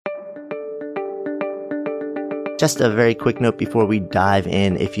Just a very quick note before we dive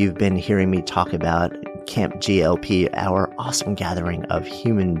in. If you've been hearing me talk about Camp GLP, our awesome gathering of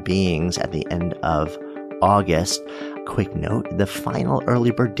human beings at the end of August, quick note, the final early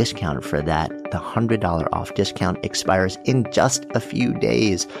bird discount for that, the $100 off discount, expires in just a few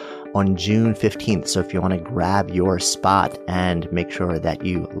days on June 15th. So if you want to grab your spot and make sure that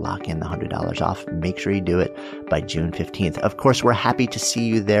you lock in the $100 off, make sure you do it by June 15th. Of course, we're happy to see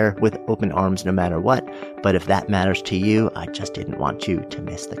you there with open arms no matter what. But if that matters to you, I just didn't want you to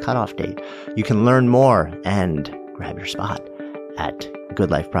miss the cutoff date. You can learn more and grab your spot at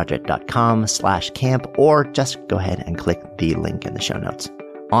goodlifeproject.com/camp, or just go ahead and click the link in the show notes.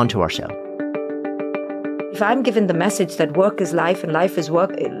 On to our show. If I'm given the message that work is life and life is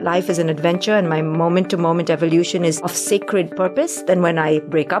work, life is an adventure, and my moment-to-moment evolution is of sacred purpose, then when I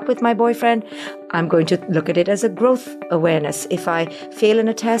break up with my boyfriend, I'm going to look at it as a growth awareness. If I fail in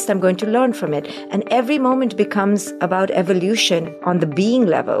a test, I'm going to learn from it. And every moment becomes about evolution on the being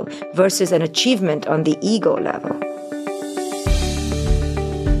level versus an achievement on the ego level.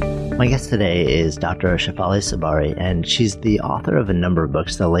 My guest today is Dr. Shefali Tsabary, and she's the author of a number of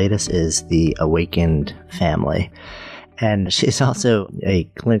books. The latest is The Awakened Family. And she's also a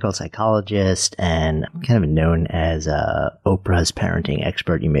clinical psychologist and kind of known as Oprah's parenting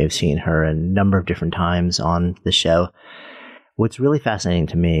expert. You may have seen her a number of different times on the show. What's really fascinating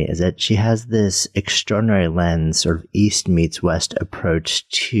to me is that she has this extraordinary lens, sort of East meets West approach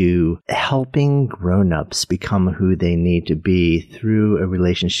to helping grown-ups become who they need to be through a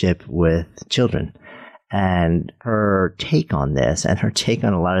relationship with children. And her take on this, and her take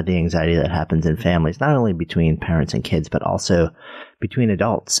on a lot of the anxiety that happens in families, not only between parents and kids, but also between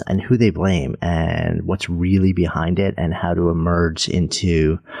adults, and who they blame and what's really behind it, and how to emerge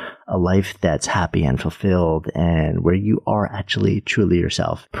into a life that's happy and fulfilled and where you are actually truly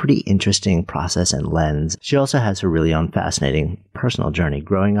yourself. Pretty interesting process and lens. She also has her really own fascinating personal journey,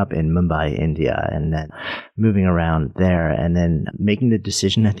 growing up in Mumbai, India, and then moving around there, and then making the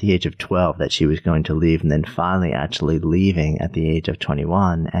decision at the age of 12 that she was going to leave, and then finally actually leaving at the age of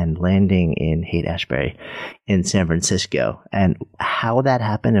 21 and landing in Haight-Ashbury in San Francisco. And how that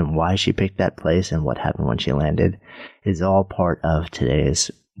happened and why she picked that place and what happened when she landed is all part of today's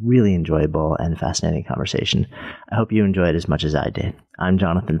really enjoyable and fascinating conversation. I hope you enjoyed as much as I did. I'm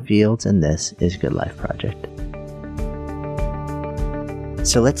Jonathan Fields, and this is Good Life Project.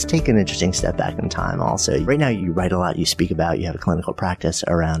 So let's take an interesting step back in time also. Right now you write a lot, you speak about, you have a clinical practice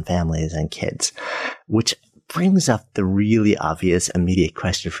around families and kids, which brings up the really obvious immediate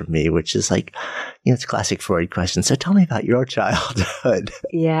question for me, which is like, it's a classic Freud question. So tell me about your childhood.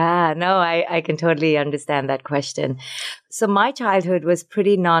 Yeah, no, I can totally understand that question. So my childhood was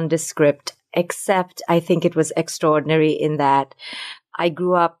pretty nondescript, except I think it was extraordinary in that I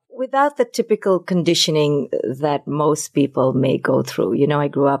grew up without the typical conditioning that most people may go through. I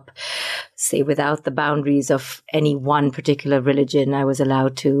grew up, say, without the boundaries of any one particular religion. I was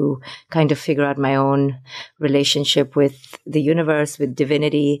allowed to kind of figure out my own relationship with the universe, with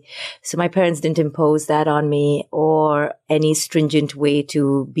divinity. So my parents didn't impose that on me, or any stringent way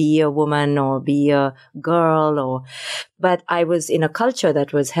to be a woman or be a girl, but I was in a culture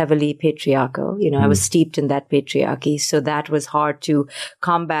that was heavily patriarchal. I was steeped in that patriarchy. So that was hard to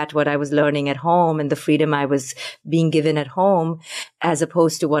combat what I was learning at home and the freedom I was being given at home, as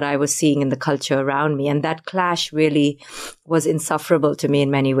opposed to what I was seeing in the culture around me. And that clash really was insufferable to me in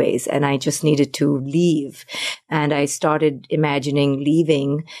many ways. And I just needed to leave. And I started imagining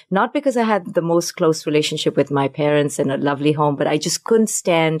leaving, not because I had the most close relationship with my parents and a lovely home, but I just couldn't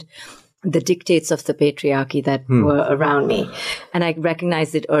stand the dictates of the patriarchy that were around me. And I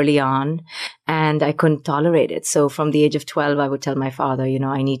recognized it early on, and I couldn't tolerate it. So from the age of 12, I would tell my father,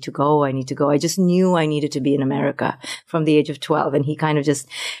 I need to go. I just knew I needed to be in America from the age of 12. And he kind of just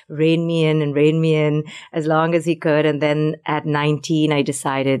reined me in as long as he could. And then at 19, I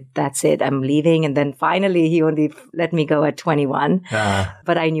decided, that's it, I'm leaving. And then finally, he only let me go at 21.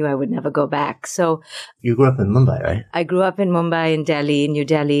 But I knew I would never go back. So you grew up in Mumbai, right? I grew up in Mumbai, in Delhi, in New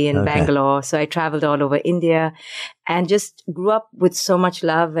Delhi, in Bangalore. So I traveled all over India and just grew up with so much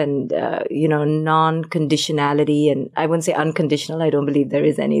love and, non-conditionality. And I wouldn't say unconditional. I don't believe there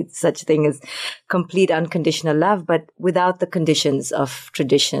is any such thing as complete unconditional love, but without the conditions of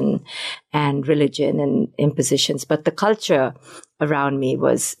tradition and religion and impositions. But the culture around me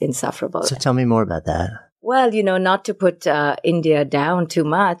was insufferable. So tell me more about that. Well, not to put India down too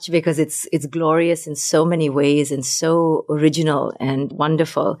much because it's glorious in so many ways and so original and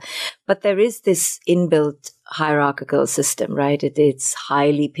wonderful. But there is this inbuilt hierarchical system, right? It's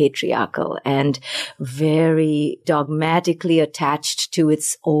highly patriarchal and very dogmatically attached to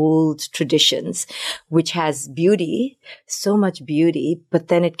its old traditions, which has beauty, so much beauty, but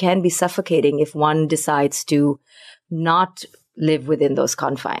then it can be suffocating if one decides to not live within those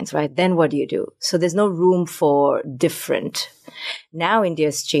confines, right? Then what do you do? So there's no room for different. Now India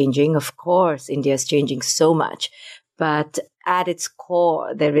is changing. Of course, India is changing so much. But at its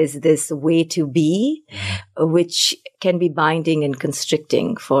core, there is this way to be, which can be binding and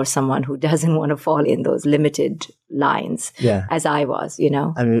constricting for someone who doesn't want to fall in those limited lines, as I was,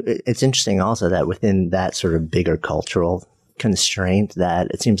 I mean, it's interesting also that within that sort of bigger cultural constraint that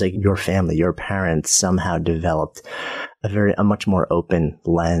it seems like your family, your parents somehow developed a much more open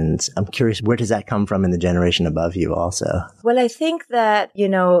lens. I'm curious, where does that come from in the generation above you also? Well, I think that,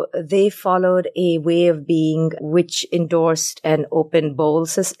 they followed a way of being which endorsed an open bowl,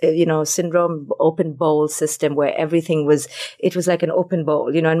 syndrome, open bowl system where everything was like an open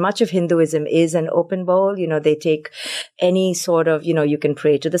bowl, and much of Hinduism is an open bowl. They take any sort of, you can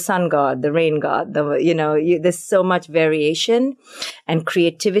pray to the sun god, the rain god, there's so much variation and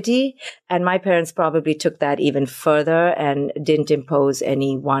creativity. And my parents probably took that even further and didn't impose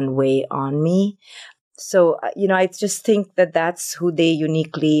any one way on me. So, I just think that that's who they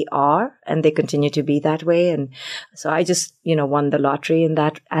uniquely are, and they continue to be that way. And so I just, won the lottery in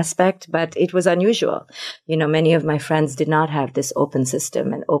that aspect, but it was unusual. Many of my friends did not have this open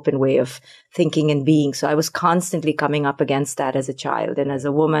system and open way of thinking and being. So I was constantly coming up against that as a child and as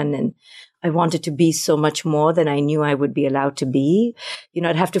a woman. And I wanted to be so much more than I knew I would be allowed to be.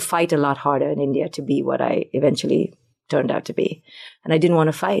 I'd have to fight a lot harder in India to be what I eventually turned out to be. And I didn't want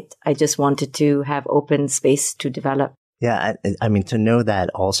to fight. I just wanted to have open space to develop. Yeah. I mean, to know that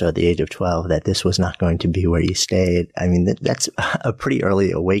also at the age of 12, that this was not going to be where you stayed. I mean, that's a pretty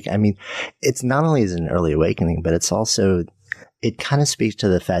early awakening. I mean, it's not only is an early awakening, but it's also, it kind of speaks to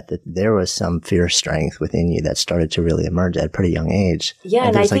the fact that there was some fierce strength within you that started to really emerge at a pretty young age. Yeah.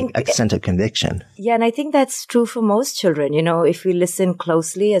 And I think a sense of conviction. Yeah. And I think that's true for most children. If we listen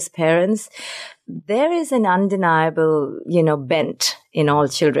closely as parents, there is an undeniable, bent in all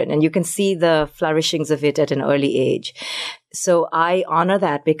children, and you can see the flourishings of it at an early age. So I honor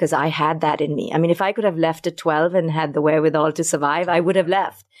that because I had that in me. I mean, if I could have left at 12 and had the wherewithal to survive, I would have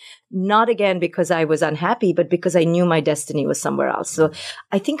left. Not again because I was unhappy, but because I knew my destiny was somewhere else. So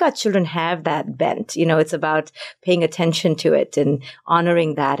I think our children have that bent. It's about paying attention to it and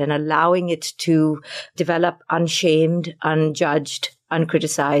honoring that and allowing it to develop unshamed, unjudged,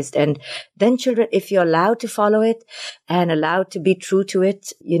 uncriticized. And then children, if you're allowed to follow it and allowed to be true to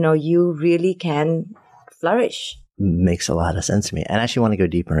it, you really can flourish. Makes a lot of sense to me. And I actually want to go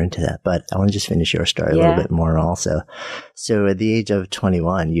deeper into that, but I want to just finish your story a little bit more also. So at the age of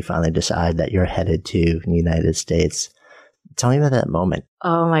 21, you finally decide that you're headed to the United States. Tell me about that moment.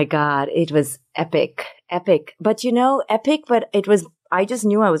 Oh my God. It was epic. But epic, but I just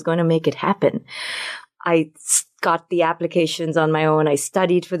knew I was going to make it happen. I got the applications on my own. I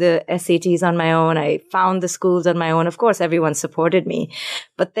studied for the SATs on my own. I found the schools on my own. Of course, everyone supported me,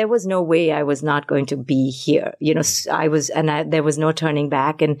 but there was no way I was not going to be here. There was no turning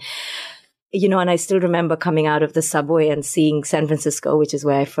back. And, and I still remember coming out of the subway and seeing San Francisco, which is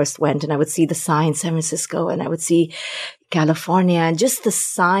where I first went. And I would see the sign San Francisco and I would see California and just the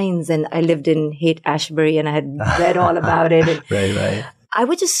signs. And I lived in Haight-Ashbury and I had read all about it. And Right. I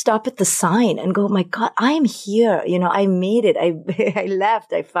would just stop at the sign and go, my God, I am here. I made it. I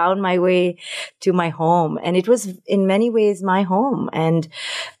left. I found my way to my home. And it was in many ways my home. And,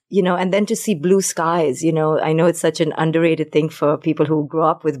 and then to see blue skies, I know it's such an underrated thing for people who grew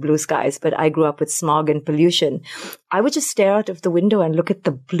up with blue skies, but I grew up with smog and pollution. I would just stare out of the window and look at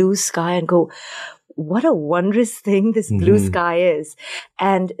the blue sky and go, what a wondrous thing this blue sky is.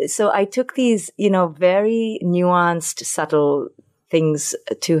 And so I took these, very nuanced, subtle things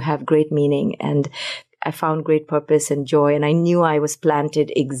to have great meaning. And I found great purpose and joy. And I knew I was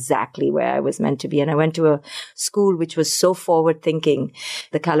planted exactly where I was meant to be. And I went to a school which was so forward thinking,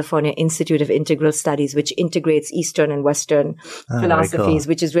 the California Institute of Integral Studies, which integrates Eastern and Western philosophies,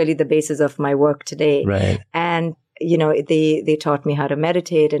 which is really the basis of my work today. Right. And they taught me how to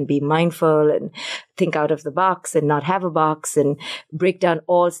meditate and be mindful and think out of the box and not have a box and break down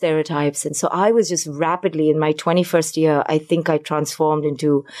all stereotypes. And so I was just rapidly in my 21st year, I think I transformed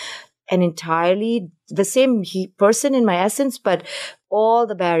into an entirely the same person in my essence, but all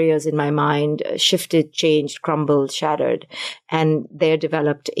the barriers in my mind shifted, changed, crumbled, shattered, and there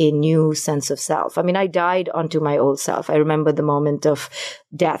developed a new sense of self. I mean, I died onto my old self. I remember the moment of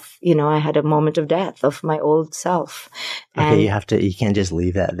death. I had a moment of death of my old self. Okay, you can't just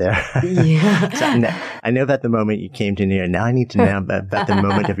leave that there. Yeah. So I know about the moment you came to New York. Now I need to know about the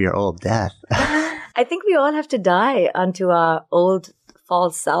moment of your old death. I think we all have to die unto our old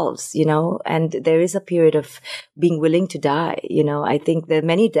false selves, and there is a period of being willing to die. I think there are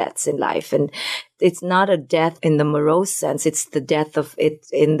many deaths in life, and it's not a death in the morose sense. It's the death of it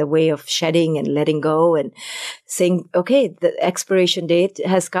in the way of shedding and letting go and saying, okay, the expiration date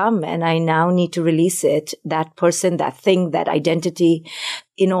has come and I now need to release it, that person, that thing, that identity,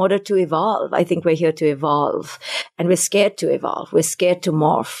 in order to evolve. I think we're here to evolve, and we're scared to evolve. We're scared to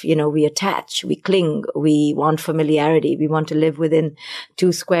morph. We attach, we cling, we want familiarity. We want to live within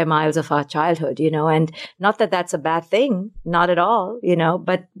 2 square miles of our childhood, and not that that's a bad thing, not at all,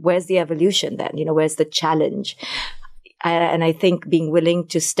 but where's the evolution then? Where's the challenge? And I think being willing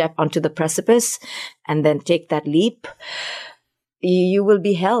to step onto the precipice and then take that leap, you will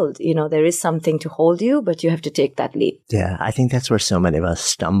be held. There is something to hold you, but you have to take that leap. Yeah, I think that's where so many of us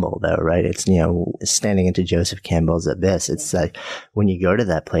stumble, though, right? It's, standing into Joseph Campbell's abyss. It's like when you go to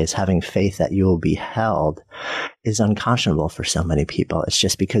that place, having faith that you will be held is unconscionable for so many people. It's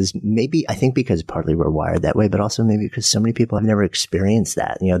just because because partly we're wired that way, but also maybe because so many people have never experienced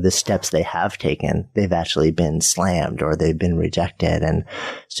that. The steps they have taken, they've actually been slammed or they've been rejected. And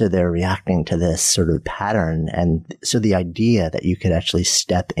so they're reacting to this sort of pattern. And so the idea that you could actually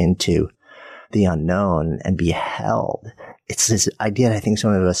step into the unknown and be held, it's this idea that I think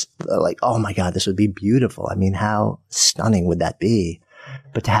some of us are like, oh my God, this would be beautiful. I mean, how stunning would that be?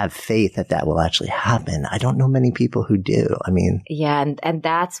 But to have faith that will actually happen, I don't know many people who do. I mean, yeah, and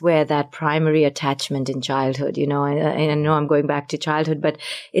that's where that primary attachment in childhood, I know I'm going back to childhood, but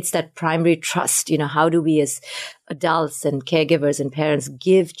it's that primary trust. How do we as adults and caregivers and parents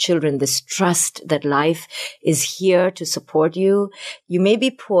give children this trust that life is here to support you? You may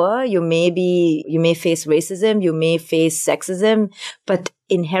be poor, you may face racism, you may face sexism, but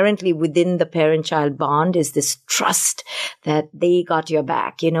inherently within the parent-child bond is this trust that they got your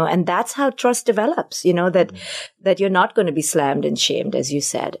back, and that's how trust develops, that you're not going to be slammed and shamed, as you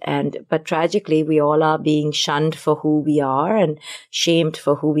said. But tragically, we all are being shunned for who we are and shamed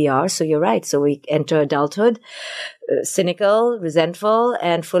for who we are. So you're right. So we enter adulthood, cynical, resentful,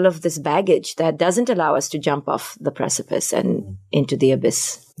 and full of this baggage that doesn't allow us to jump off the precipice and into the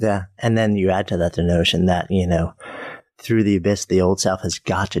abyss. Yeah. And then you add to that the notion that, through the abyss, the old self has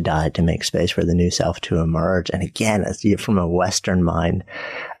got to die to make space for the new self to emerge. And again, from a Western mind,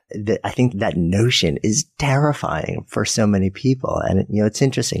 I think that notion is terrifying for so many people. And, it's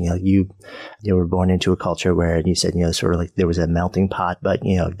interesting. You were born into a culture where you said, sort of like there was a melting pot, but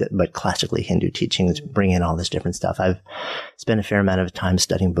classically Hindu teachings bring in all this different stuff. I've spent a fair amount of time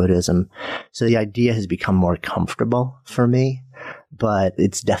studying Buddhism. So the idea has become more comfortable for me. But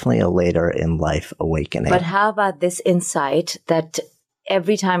it's definitely a later in life awakening. But how about this insight that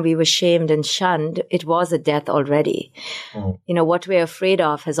every time we were shamed and shunned, it was a death already? What we're afraid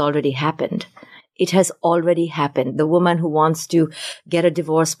of has already happened. It has already happened. The woman who wants to get a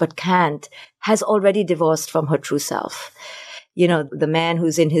divorce but can't has already divorced from her true self. The man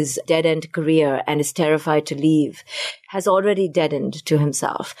who's in his dead-end career and is terrified to leave has already deadened to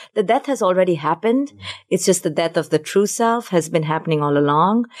himself. The death has already happened. It's just the death of the true self has been happening all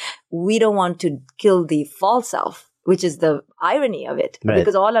along. We don't want to kill the false self, which is the irony of it. Right.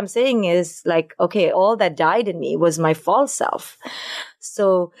 Because all I'm saying is like, okay, all that died in me was my false self.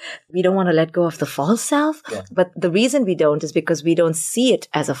 So we don't want to let go of the false self. Yeah. But the reason we don't is because we don't see it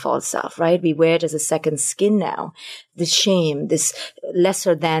as a false self, right? We wear it as a second skin now. This shame, this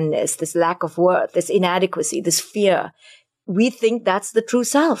lesser than-ness, this lack of worth, this inadequacy, this fear. We think that's the true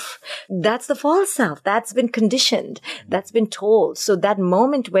self. That's the false self. That's been conditioned. That's been told. So that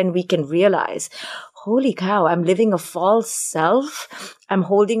moment when we can realize, holy cow, I'm living a false self. I'm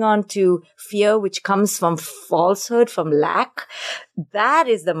holding on to fear, which comes from falsehood, from lack. That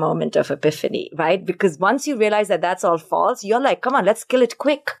is the moment of epiphany, right? Because once you realize that that's all false, you're like, come on, let's kill it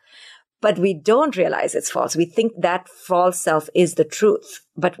quick. But we don't realize it's false. We think that false self is the truth.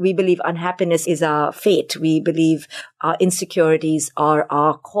 But we believe unhappiness is our fate. We believe our insecurities are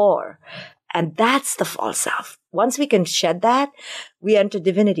our core. And that's the false self. Once we can shed that, we enter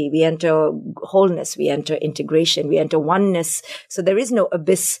divinity, we enter wholeness, we enter integration, we enter oneness. So there is no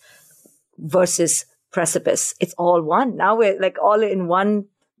abyss versus precipice. It's all one. Now we're like all in one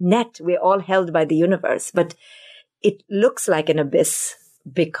net. We're all held by the universe. But it looks like an abyss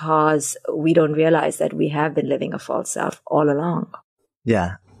because we don't realize that we have been living a false self all along.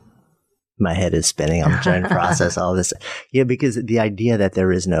 Yeah. My head is spinning. I'm trying to process all this. Yeah, because the idea that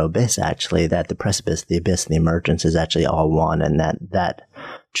there is no abyss, actually, that the precipice, the abyss, and the emergence is actually all one, and that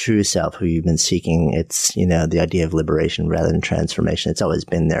true self who you've been seeking, it's, the idea of liberation rather than transformation. It's always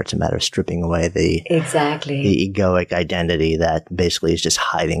been there. It's a matter of stripping away the egoic identity that basically is just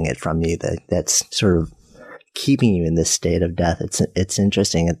hiding it from you. That's sort of keeping you in this state of death. It's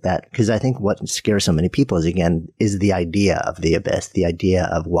interesting at that, because I think what scares so many people is the idea of the abyss, the idea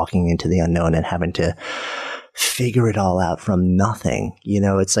of walking into the unknown and having to figure it all out from nothing.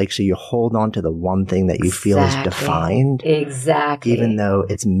 It's like, so you hold on to the one thing that you feel is defined. Exactly. Even though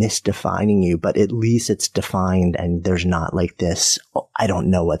it's misdefining you, but at least it's defined and there's not like this, I don't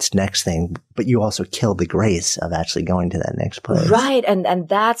know what's next thing, but you also kill the grace of actually going to that next place. Right. And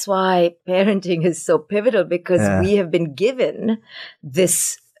that's why parenting is so pivotal, because we have been given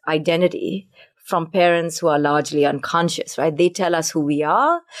this identity from parents who are largely unconscious, right? They tell us who we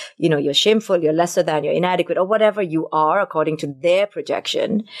are. You're shameful, you're lesser than, you're inadequate, or whatever you are according to their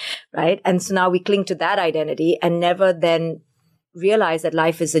projection, right? And so now we cling to that identity and never then realize that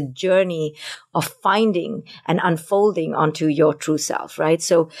life is a journey of finding and unfolding onto your true self, right?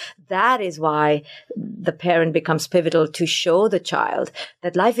 So that is why the parent becomes pivotal, to show the child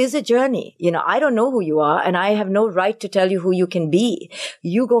that life is a journey. I don't know who you are, and I have no right to tell you who you can be.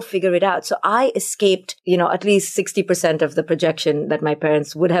 You go figure it out. So I escaped, at least 60% of the projection that my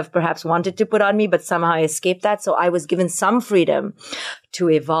parents would have perhaps wanted to put on me, but somehow I escaped that. So I was given some freedom to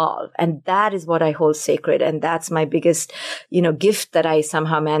evolve. And that is what I hold sacred. And that's my biggest, gift that I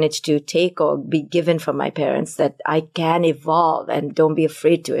somehow managed to take or be given from my parents, that I can evolve and don't be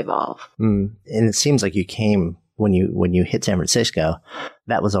afraid to evolve. And it seems like you came, when you hit San Francisco,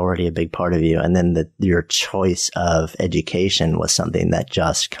 that was already a big part of you. And then your choice of education was something that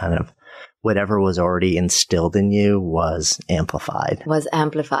just kind of, whatever was already instilled in you was amplified.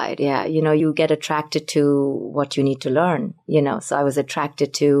 Yeah. You get attracted to what you need to learn, So I was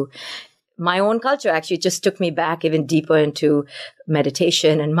attracted to my own culture. Actually, it just took me back even deeper into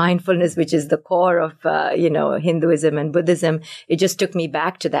meditation and mindfulness, which is the core of, Hinduism and Buddhism. It just took me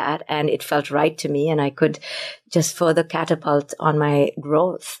back to that, and it felt right to me, and I could just further catapult on my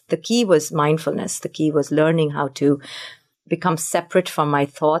growth. The key was mindfulness. The key was learning how to become separate from my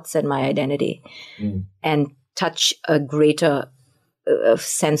thoughts and my identity and touch a greater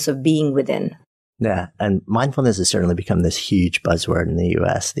sense of being within. Yeah. And mindfulness has certainly become this huge buzzword in the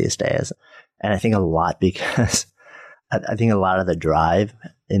US these days. And I think a lot because I think a lot of the drive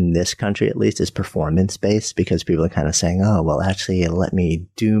in this country, at least, is performance based, because people are kind of saying, oh, well, actually, let me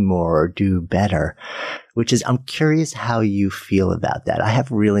do more or do better, which is, I'm curious how you feel about that. I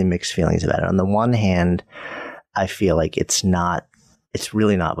have really mixed feelings about it. On the one hand, I feel like it's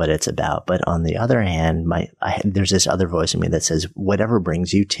really not what it's about. But on the other hand, there's this other voice in me that says, whatever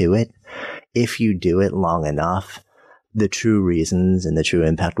brings you to it, if you do it long enough, the true reasons and the true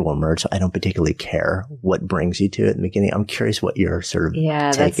impact will emerge. So I don't particularly care what brings you to it in the beginning. I'm curious what your sort of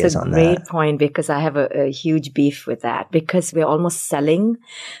take is on that. Yeah, that's a great point, because I have a huge beef with that, because we're almost selling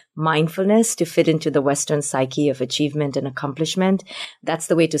mindfulness to fit into the Western psyche of achievement and accomplishment. That's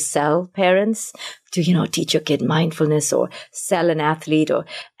the way to sell parents, to, teach your kid mindfulness, or sell an athlete,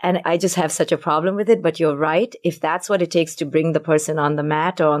 and I just have such a problem with it. But you're right. If that's what it takes to bring the person on the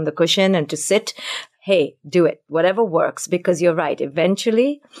mat or on the cushion and to sit, hey, do it, whatever works, because you're right.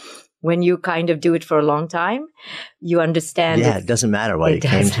 Eventually, when you kind of do it for a long time, you understand. Yeah, it doesn't matter what you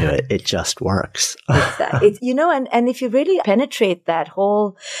came to it. It just works. And if you really penetrate that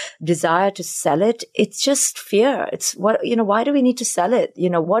whole desire to sell it, it's just fear. It's why do we need to sell it?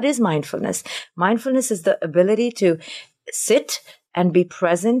 What is mindfulness? Mindfulness is the ability to sit and be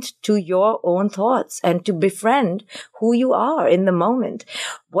present to your own thoughts and to befriend who you are in the moment.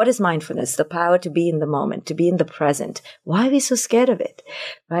 What is mindfulness? The power to be in the moment, to be in the present. Why are we so scared of it?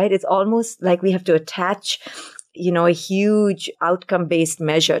 Right? It's almost like we have to attach, a huge outcome-based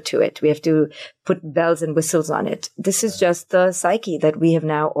measure to it. We have to put bells and whistles on it. This is just the psyche that we have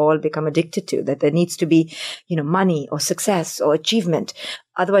now all become addicted to, that there needs to be, money or success or achievement.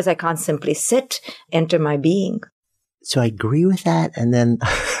 Otherwise, I can't simply sit, enter my being. So I agree with that. And then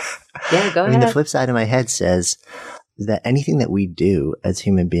yeah, go ahead. The flip side of my head says that anything that we do as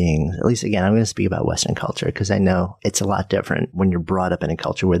human beings, at least again, I'm going to speak about Western culture, because I know it's a lot different when you're brought up in a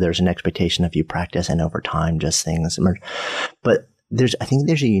culture where there's an expectation of you practice and over time just things emerge. But I think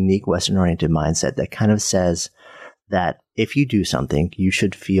there's a unique Western oriented mindset that kind of says that if you do something, you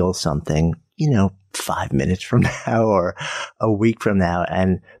should feel something, 5 minutes from now or a week from now.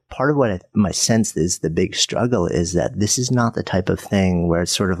 And part of what my sense is the big struggle is that this is not the type of thing where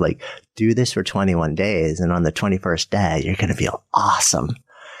it's sort of like, do this for 21 days and on the 21st day, you're going to feel awesome.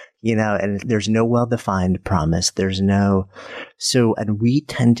 And there's no well-defined promise. And we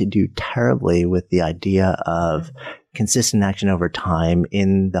tend to do terribly with the idea of consistent action over time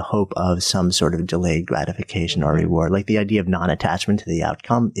in the hope of some sort of delayed gratification or reward. Like the idea of non-attachment to the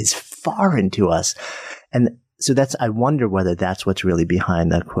outcome is foreign to us. And so I wonder whether that's what's really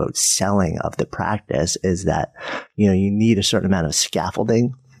behind the quote selling of the practice is that, you need a certain amount of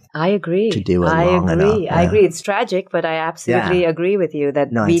scaffolding. I agree. To do it long enough. Yeah. I agree. It's tragic, but I absolutely agree with you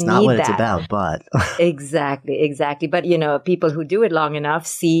that no, we it's need not what that. It's about, but Exactly. But people who do it long enough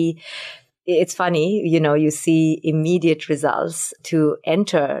see. It's funny, you see immediate results to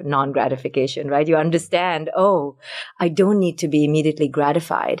enter non-gratification, right? You understand, I don't need to be immediately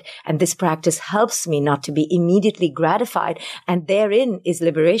gratified. And this practice helps me not to be immediately gratified. And therein is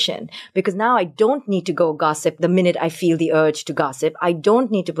liberation. Because now I don't need to go gossip the minute I feel the urge to gossip. I don't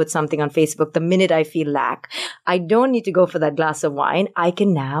need to put something on Facebook the minute I feel lack. I don't need to go for that glass of wine. I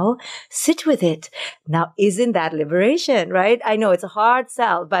can now sit with it. Now, isn't that liberation, right? I know it's a hard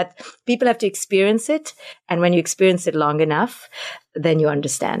sell, but people have to experience it. And when you experience it long enough, then you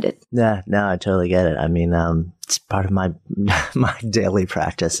understand it. Yeah, no, I totally get it. I mean, it's part of my daily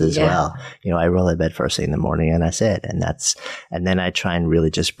practice as well. I roll out of bed first thing in the morning and I sit, and then I try and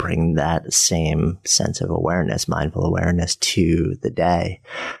really just bring that same sense of awareness, mindful awareness to the day.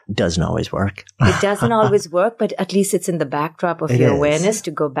 Doesn't always work. It doesn't always work, but at least it's in the backdrop of your awareness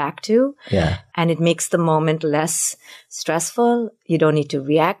to go back to. Yeah. And it makes the moment less stressful. You don't need to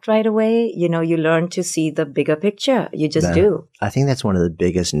react right away. You learn to see the bigger picture. You just do. I think that's one of the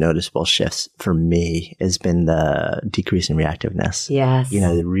biggest noticeable shifts for me has been the decrease in reactiveness. Yes.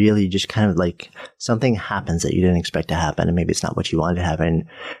 Really just kind of like something happens that you didn't expect to happen and maybe it's not what you wanted to happen. And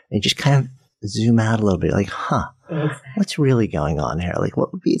you just kind of zoom out a little bit like, what's really going on here? Like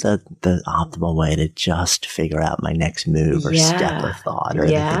what would be the optimal way to just figure out my next move or step or thought or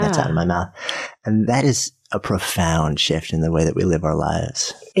the thing that's out of my mouth? And that is a profound shift in the way that we live our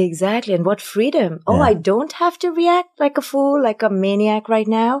lives. Exactly. And what freedom. I don't have to react like a fool, like a maniac right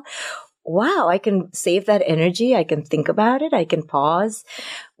now. Wow, I can save that energy. I can think about it. I can pause.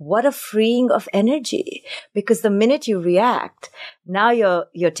 What a freeing of energy. Because the minute you react, now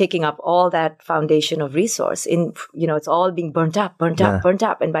you're taking up all that foundation of resource it's all being burnt up.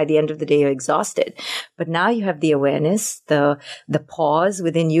 And by the end of the day, you're exhausted. But now you have the awareness, the pause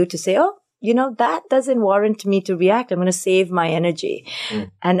within you to say, that doesn't warrant me to react. I'm going to save my energy.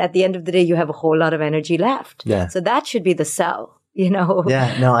 And at the end of the day, you have a whole lot of energy left. Yeah. So that should be the sell.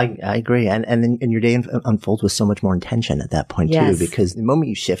 Yeah, no, I agree. And then your day unfolds with so much more intention at that point too, because the moment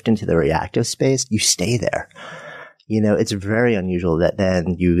you shift into the reactive space, you stay there. It's very unusual that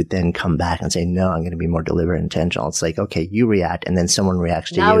then you then come back and say, no, I'm going to be more deliberate and intentional. It's like, okay, you react and then someone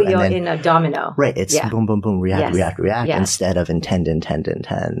reacts to you. Now you're and then, in a domino. Right. It's boom, boom, boom, react instead of intend.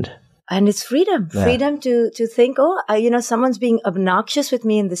 And it's freedom to think, someone's being obnoxious with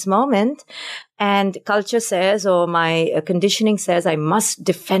me in this moment. And culture says, or my conditioning says, I must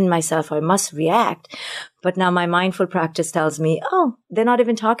defend myself or I must react. But now my mindful practice tells me, they're not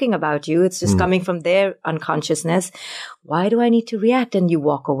even talking about you. It's just coming from their unconsciousness. Why do I need to react? And you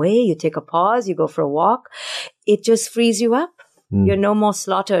walk away, you take a pause, you go for a walk. It just frees you up. You're no more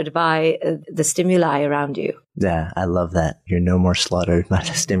slaughtered by the stimuli around you. Yeah, I love that. You're no more slaughtered by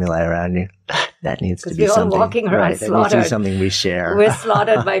the stimuli around you. That needs to be we're something. All walking around slaughtered. That needs to be something we share. We're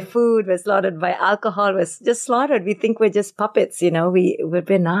slaughtered by food. We're slaughtered by alcohol. We're just slaughtered. We think we're just puppets. We're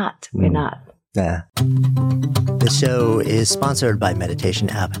not. We're not. Yeah. The show is sponsored by meditation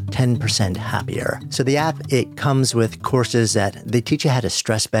app 10% Happier. So the app, it comes with courses that they teach you how to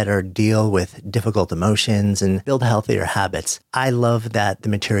stress better, deal with difficult emotions, and build healthier habits. I love that the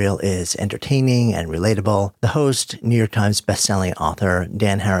material is entertaining and relatable. The host, New York Times bestselling author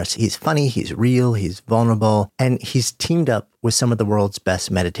Dan Harris, he's funny, he's real, he's vulnerable, and he's teamed up with some of the world's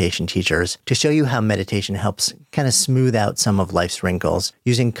best meditation teachers to show you how meditation helps kind of smooth out some of life's wrinkles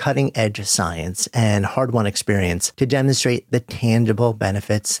using cutting-edge science and hard-won experience to demonstrate the tangible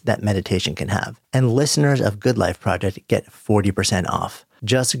benefits that meditation can have. And listeners of Good Life Project get 40% off.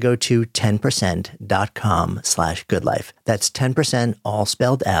 Just go to 10%.com/goodlife. That's 10% all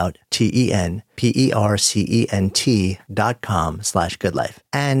spelled out, TENPERCENT.com/goodlife.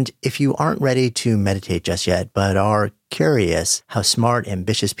 And if you aren't ready to meditate just yet, but are curious how smart,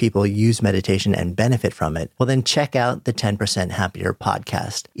 ambitious people use meditation and benefit from it, well then check out the 10% Happier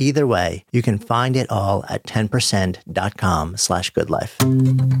podcast. Either way, you can find it all at 10%.com/goodlife.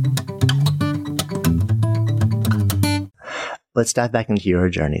 let's dive back into your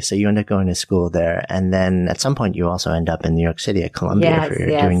journey. So you end up going to school there, and then at some point you also end up in New York City at Columbia for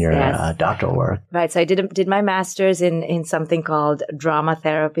doing your doctoral work. Right. So I did my master's in something called drama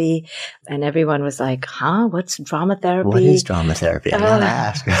therapy, and everyone was like, "Huh? What's drama therapy? What is drama therapy? I gotta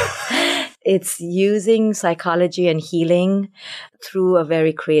ask." It's using psychology and healing through a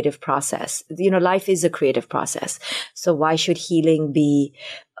very creative process. Life is a creative process. So why should healing be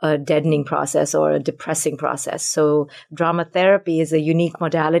a deadening process or a depressing process? So drama therapy is a unique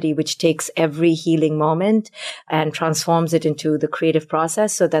modality which takes every healing moment and transforms it into the creative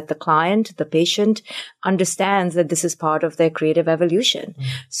process so that the client, the patient, understands that this is part of their creative evolution.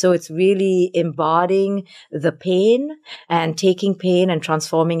 So it's really embodying the pain and taking pain and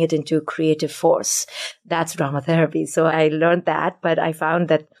transforming it into creative force. That's drama therapy. So I learned that, but I found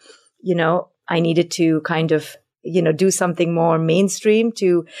that, I needed to kind of do something more mainstream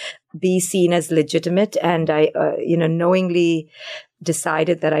to be seen as legitimate. And I, knowingly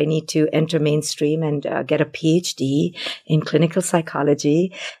decided that I need to enter mainstream and get a PhD in clinical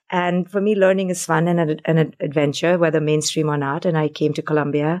psychology. And for me, learning is fun and an adventure, whether mainstream or not. And I came to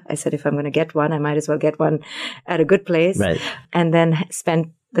Columbia. I said, if I'm going to get one, I might as well get one at a good place. Right. And then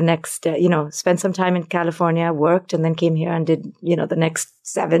spent the next, spent some time in California, worked, and then came here and did, the next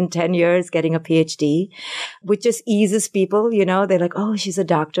 7-10 years getting a PhD, which just eases people, they're like, oh, she's a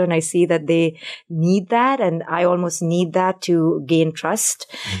doctor. And I see that they need that. And I almost need that to gain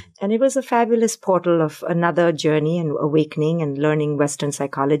trust. And it was a fabulous portal of another journey and awakening and learning Western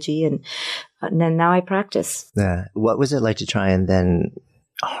psychology. And then now I practice. Yeah. What was it like to try and then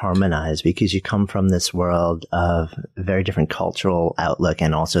harmonize, because you come from this world of very different cultural outlook,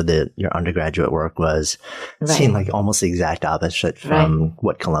 and also your undergraduate work was seemed like almost the exact opposite from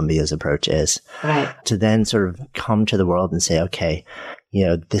what Columbia's approach is. Right. To then sort of come to the world and say, okay,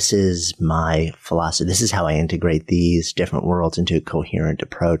 this is my philosophy. This is how I integrate these different worlds into a coherent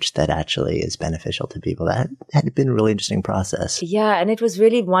approach that actually is beneficial to people. That had been a really interesting process. Yeah. And it was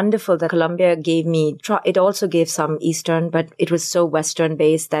really wonderful that Columbia gave me, it also gave some Eastern, but it was so Western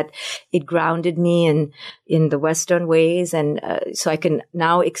based that it grounded me in the Western ways. And so I can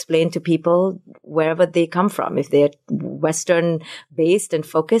now explain to people wherever they come from. If they're Western based and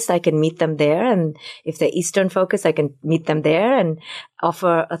focused, I can meet them there. And if they're Eastern focused, I can meet them there and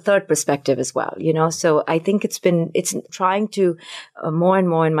offer a third perspective as well, So I think it's trying to more and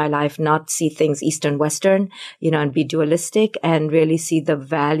more in my life not see things Eastern, Western, and be dualistic and really see the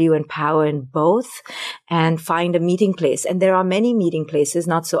value and power in both and find a meeting place. And there are many meeting places,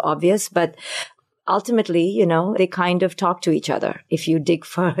 not so obvious, but ultimately, they kind of talk to each other if you dig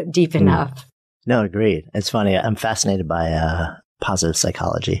deep enough. No, agreed. It's funny. I'm fascinated by positive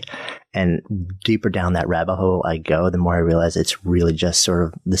psychology. And deeper down that rabbit hole I go, the more I realize it's really just sort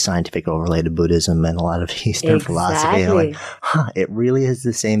of the scientific overlay to Buddhism and a lot of Eastern philosophy. And I'm like, it really is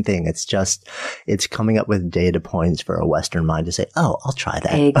the same thing. It's coming up with data points for a Western mind to say, oh, I'll try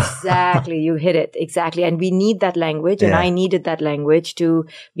that. Exactly. You hit it. Exactly. And we need that language. And I needed that language to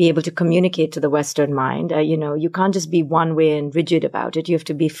be able to communicate to the Western mind. You can't just be one way and rigid about it. You have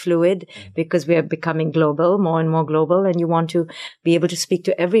to be fluid because we are becoming global, more and more global. And you want to be able to speak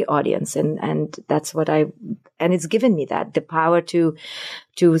to every audience. And that's what and it's given me the power to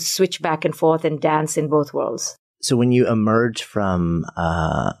switch back and forth and dance in both worlds. So when you emerged from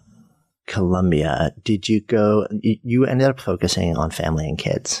Columbia, you ended up focusing on family and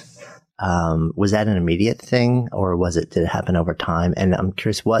kids. Was that an immediate thing, or did it happen over time? And I'm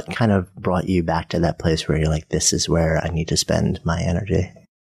curious, what kind of brought you back to that place where you're like, this is where I need to spend my energy?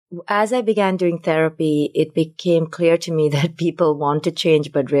 As I began doing therapy, it became clear to me that people want to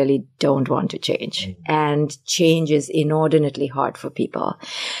change, but really don't want to change. And change is inordinately hard for people.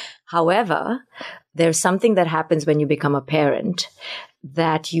 However, there's something that happens when you become a parent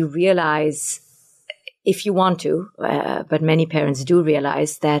that you realize, if you want to, but many parents do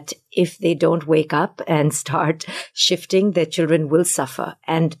realize that if they don't wake up and start shifting, their children will suffer.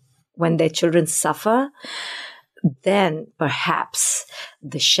 And when their children suffer, then perhaps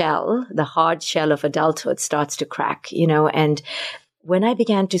the hard shell of adulthood starts to crack, and when I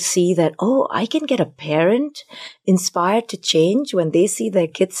began to see that, I can get a parent inspired to change when they see their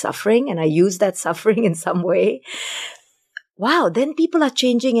kids suffering, and I use that suffering in some way, wow, then people are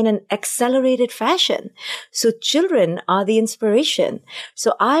changing in an accelerated fashion. So children are the inspiration.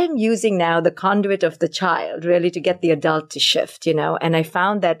 So I'm using now the conduit of the child really to get the adult to shift, and I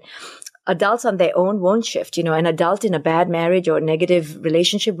found that adults on their own won't shift. An adult in a bad marriage or negative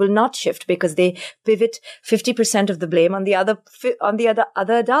relationship will not shift because they pivot 50% of the blame on the other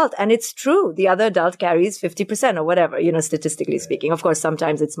adult. And it's true. The other adult carries 50% or whatever, statistically speaking. Of course,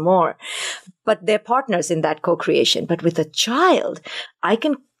 sometimes it's more, but they're partners in that co-creation. But with a child, I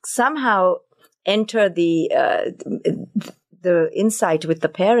can somehow enter the insight with the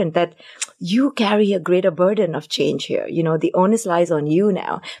parent that you carry a greater burden of change here. The onus lies on you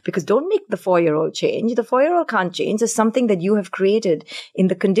now, because don't make the 4-year-old change. The 4-year-old can't change. It's something that you have created in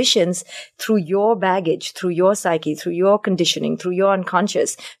the conditions through your baggage, through your psyche, through your conditioning, through your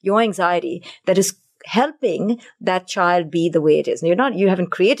unconscious, your anxiety that is helping that child be the way it is. You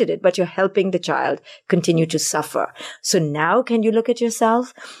haven't created it, but you're helping the child continue to suffer. So now can you look at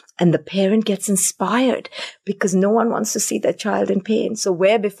yourself? And the parent gets inspired because no one wants to see that child in pain. So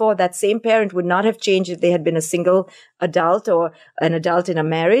where before that same parent would not have changed if they had been a single adult or an adult in a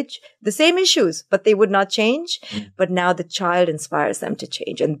marriage, the same issues, but they would not change. But now the child inspires them to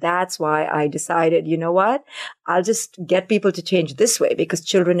change. And that's why I decided, you know what? I'll just get people to change this way because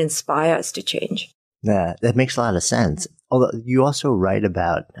children inspire us to change. Yeah, that makes a lot of sense. Although you also write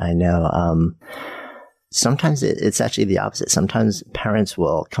about, I know, sometimes it's actually the opposite. Sometimes parents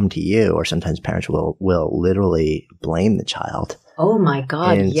will come to you, or sometimes parents will literally blame the child. Oh my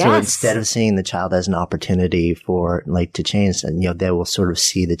God, and yes. So instead of seeing the child as an opportunity for to change, and they will sort of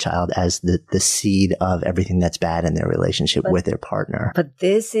see the child as the seed of everything that's bad in their relationship with their partner. But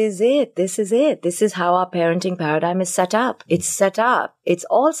this is it. This is how our parenting paradigm is set up. It's set up. It's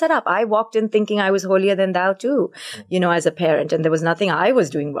all set up. I walked in thinking I was holier than thou too, as a parent, and there was nothing I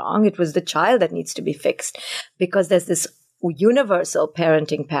was doing wrong. It was the child that needs to be fixed, because there's this universal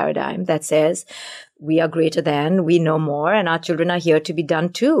parenting paradigm that says we are greater than, we know more, and our children are here to be done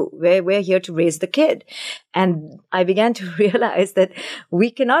too. We're here to raise the kid. And I began to realize that we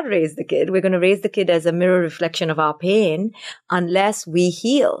cannot raise the kid. We're going to raise the kid as a mirror reflection of our pain unless we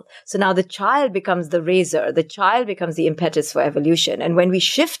heal. So now the child becomes the raiser. The child becomes the impetus for evolution. And when we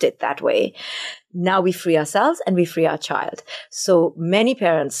shift it that way, now we free ourselves and we free our child. So many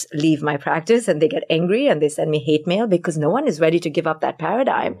parents leave my practice and they get angry and they send me hate mail because no one is ready to give up that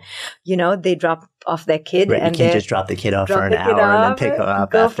paradigm. They drop off their kid. Right, and you can't just drop the kid off for an hour and then pick her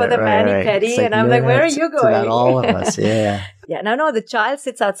up go after. For the mani-pedi. And I'm like, where are you going? It's about all of us, yeah. Yeah, no, the child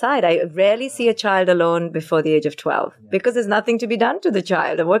sits outside. I rarely see a child alone before the age of 12 because there's nothing to be done to the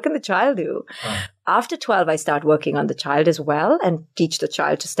child. And what can the child do? After 12, I start working on the child as well and teach the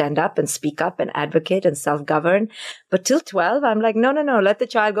child to stand up and speak up and advocate and self-govern. But till 12, I'm like, no, let the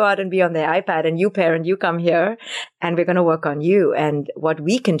child go out and be on their iPad, and you parent, you come here and we're going to work on you and what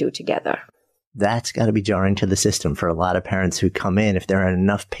we can do together. That's got to be jarring to the system for a lot of parents who come in. If they're in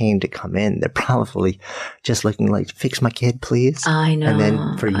enough pain to come in, they're probably just looking like, fix my kid, please. I know. And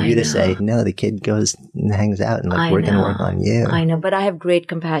then for you to say, no, the kid goes and hangs out and we're going to work on you. I know, but I have great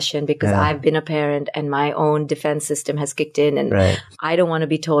compassion because I've been a parent and my own defense system has kicked in and I don't want to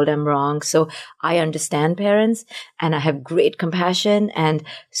be told I'm wrong. So I understand parents and I have great compassion, and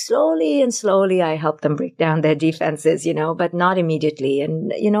slowly I help them break down their defenses, but not immediately.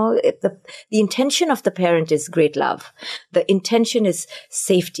 And, the intention of the parent is great love. The intention is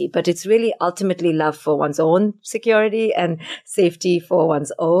safety, but it's really ultimately love for one's own security and safety for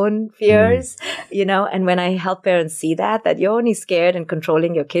one's own fears, and when I help parents see that you're only scared and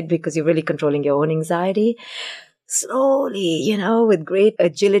controlling your kid because you're really controlling your own anxiety, slowly, with great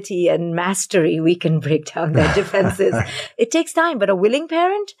agility and mastery, we can break down their defenses. It takes time, but a willing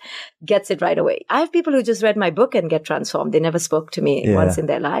parent gets it right away. I have people who just read my book and get transformed. They never spoke to me once in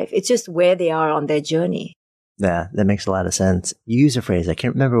their life. It's just where they are on their journey. Yeah, that makes a lot of sense. You use a phrase, I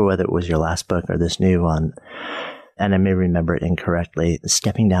can't remember whether it was your last book or this new one, and I may remember it incorrectly,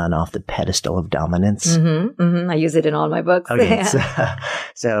 stepping down off the pedestal of dominance. I use it in all my books. Okay,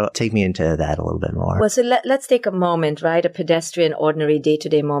 so take me into that a little bit more. Well, so let's take a moment, right? A pedestrian, ordinary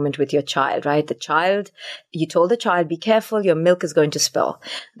day-to-day moment with your child, right? The child, you told the child, be careful, your milk is going to spill.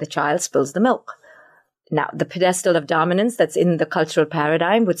 The child spills the milk. Now, the pedestal of dominance that's in the cultural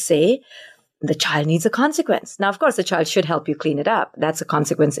paradigm would say, the child needs a consequence. Now, of course, the child should help you clean it up. That's a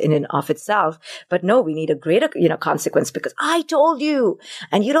consequence in and of itself. But no, we need a greater, consequence because I told you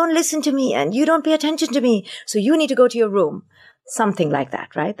and you don't listen to me and you don't pay attention to me. So you need to go to your room. Something like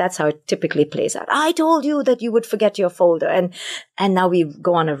that, right? That's how it typically plays out. I told you that you would forget your folder. And now we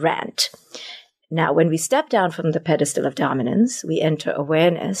go on a rant. Now, when we step down from the pedestal of dominance, we enter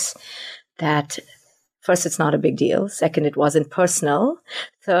awareness that First, it's not a big deal. Second, it wasn't personal.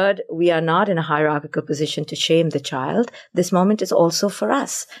 Third, we are not in a hierarchical position to shame the child. This moment is also for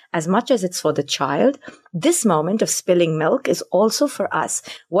us. As much as it's for the child, this moment of spilling milk is also for us.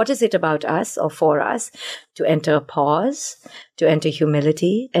 What is it about us or for us? To enter a pause, to enter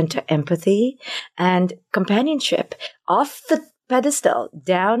humility, enter empathy, and companionship off the pedestal,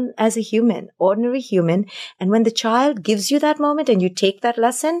 down as a human, ordinary human. And when the child gives you that moment and you take that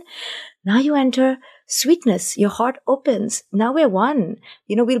lesson, now you enter sweetness. Your heart opens. Now we're one.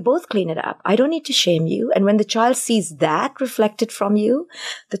 We'll both clean it up. I don't need to shame you. And when the child sees that reflected from you,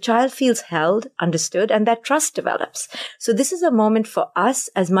 the child feels held, understood, and that trust develops. So this is a moment for us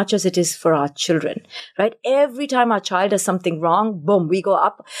as much as it is for our children, right? Every time our child does something wrong, boom, we go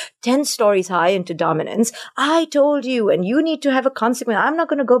up 10 stories high into dominance. I told you, and you need to have a consequence. I'm not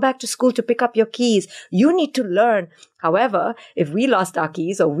going to go back to school to pick up your keys. You need to learn. However, if we lost our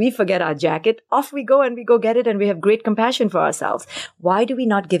keys or we forget our jacket, off we go and we go get it and we have great compassion for ourselves. Why do we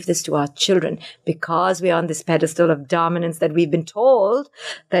not give this to our children? Because we are on this pedestal of dominance that we've been told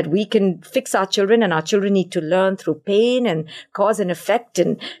that we can fix our children and our children need to learn through pain and cause and effect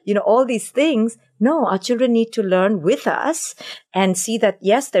and, all these things. No, our children need to learn with us and see that,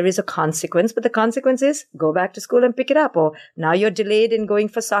 yes, there is a consequence, but the consequence is go back to school and pick it up. Or now you're delayed in going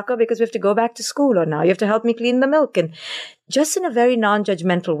for soccer because we have to go back to school. Or now you have to help me clean the milk. And just in a very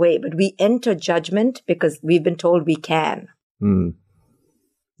non-judgmental way. But we enter judgment because we've been told we can. Mm.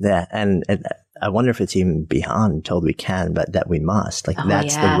 Yeah. And I wonder if it's even beyond told we can, but that we must.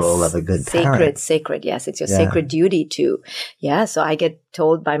 That's the role of a good parent. Sacred. Yes. It's your sacred duty to. Yeah. So I get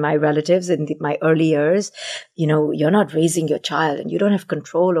told by my relatives in my early years, you're not raising your child and you don't have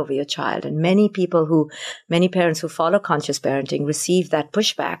control over your child. And many parents who follow conscious parenting receive that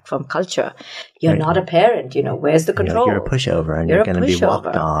pushback from culture. You're not a parent, where's the control? You're a pushover and you're going to be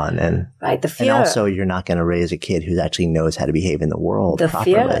walked on. And, right, the fear. And also you're not going to raise a kid who actually knows how to behave in the world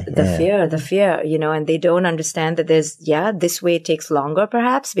properly. The fear, and they don't understand that this way takes longer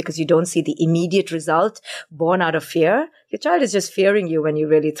perhaps because you don't see the immediate result born out of fear. Your child is just fearing you when you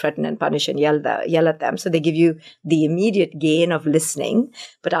really threaten and punish and yell at them. So they give you the immediate gain of listening.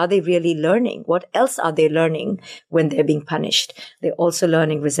 But are they really learning? What else are they learning when they're being punished? They're also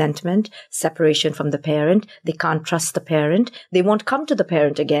learning resentment, separation from the parent. They can't trust the parent. They won't come to the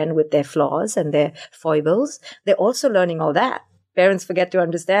parent again with their flaws and their foibles. They're also learning all that. Parents forget to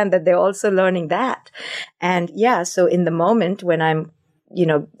understand that they're also learning that. And so in the moment when I'm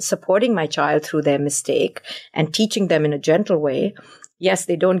supporting my child through their mistake and teaching them in a gentle way. Yes,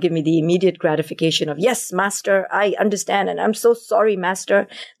 they don't give me the immediate gratification of, yes, master, I understand. And I'm so sorry, master.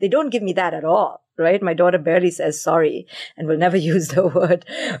 They don't give me that at all, right? My daughter barely says sorry and will never use the word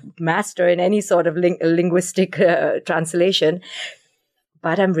master in any sort of linguistic translation.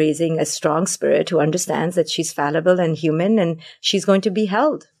 But I'm raising a strong spirit who understands that she's fallible and human and she's going to be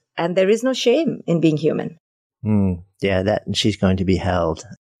held. And there is no shame in being human. Yeah, that she's going to be held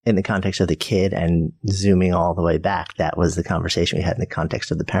in the context of the kid and zooming all the way back. That was the conversation we had in the context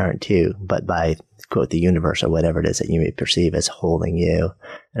of the parent too, but by quote, the universe or whatever it is that you may perceive as holding you.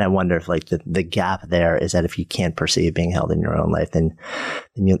 And I wonder if the gap there is that if you can't perceive being held in your own life, then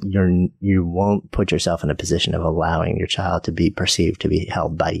you won't put yourself in a position of allowing your child to be perceived to be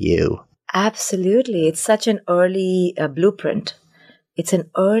held by you. Absolutely. It's such an early blueprint. It's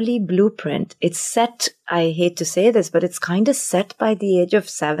an early blueprint. It's set, I hate to say this, but it's kind of set by the age of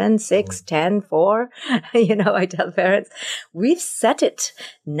 7, 6, 10, 4. I tell parents, we've set it.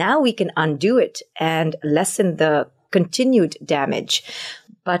 Now we can undo it and lessen the continued damage.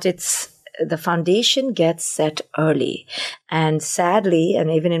 But the foundation gets set early. And sadly,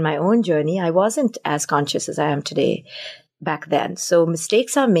 and even in my own journey, I wasn't as conscious as I am today. Back then. So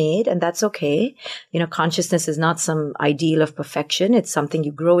mistakes are made and that's okay. Consciousness is not some ideal of perfection. It's something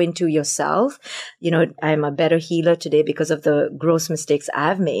you grow into yourself. I'm a better healer today because of the gross mistakes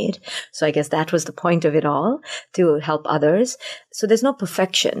I've made. So I guess that was the point of it all, to help others. So there's no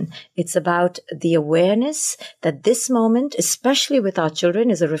perfection. It's about the awareness that this moment, especially with our children,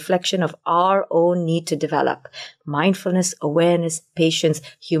 is a reflection of our own need to develop mindfulness, awareness, patience,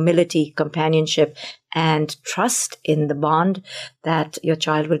 humility, companionship, and trust in the bond that your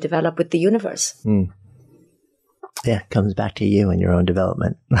child will develop with the universe. Yeah, it comes back to you and your own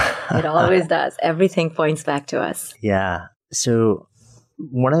development. It always does. Everything points back to us. Yeah. So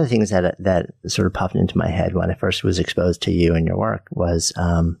one of the things that sort of popped into my head when I first was exposed to you and your work was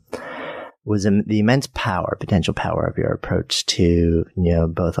the immense potential power of your approach to,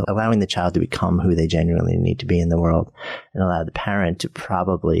 both allowing the child to become who they genuinely need to be in the world and allow the parent to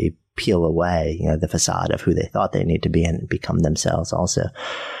probably peel away, the facade of who they thought they need to be and become themselves also.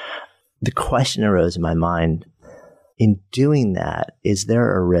 The question arose in my mind, in doing that, is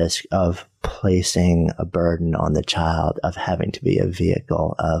there a risk of placing a burden on the child of having to be a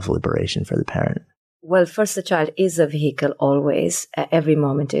vehicle of liberation for the parent? Well, first, the child is a vehicle always. Every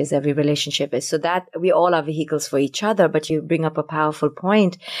moment is, every relationship is. So that we all are vehicles for each other. But you bring up a powerful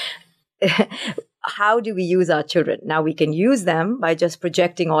point. How do we use our children? Now, we can use them by just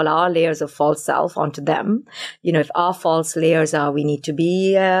projecting all our layers of false self onto them. If our false layers are, we need to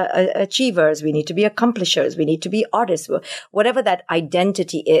be achievers, we need to be accomplishers, we need to be artists, whatever that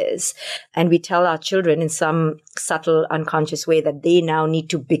identity is. And we tell our children in some subtle, unconscious way that they now need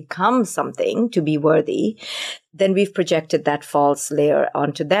to become something to be worthy. Then we've projected that false layer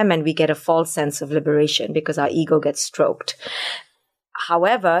onto them, and we get a false sense of liberation because our ego gets stroked.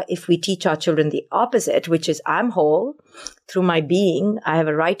 However, if we teach our children the opposite, which is I'm whole through my being, I have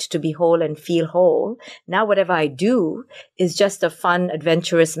a right to be whole and feel whole. Now, whatever I do is just a fun,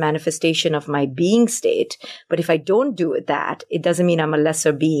 adventurous manifestation of my being state. But if I don't do that, it doesn't mean I'm a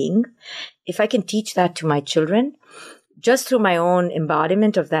lesser being. If I can teach that to my children, just through my own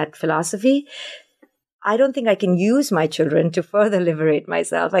embodiment of that philosophy, I don't think I can use my children to further liberate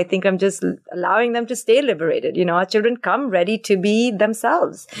myself. I think I'm just allowing them to stay liberated. Our children come ready to be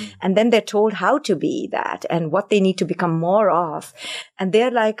themselves. And then they're told how to be that and what they need to become more of. And they're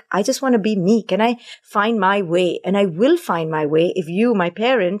like, I just want to be me. Can I find my way? And I will find my way if you, my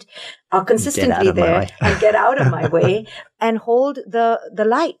parent, are consistently there and get out of my way and hold the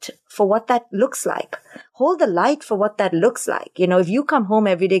light for what that looks like. Hold the light for what that looks like. If you come home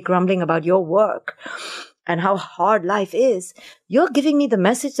every day grumbling about your work and how hard life is, you're giving me the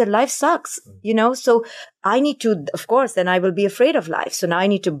message that life sucks, so I need to, of course, then I will be afraid of life. So now I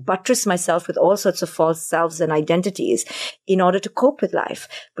need to buttress myself with all sorts of false selves and identities in order to cope with life.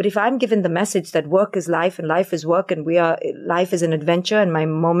 But if I'm given the message that work is life and life is work and life is an adventure and my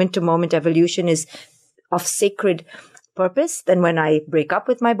moment to moment evolution is of sacred purpose, then when I break up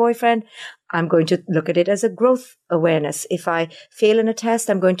with my boyfriend, I'm going to look at it as a growth awareness. If I fail in a test,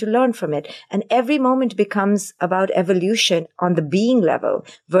 I'm going to learn from it. And every moment becomes about evolution on the being level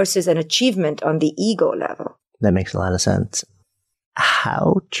versus an achievement on the ego level. That makes a lot of sense.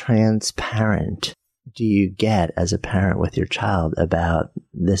 How transparent do you get as a parent with your child about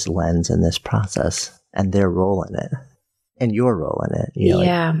this lens and this process and their role in it? And your role in it.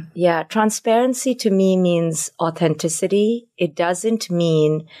 Yeah. Transparency to me means authenticity. It doesn't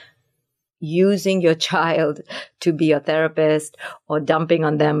mean using your child to be a therapist or dumping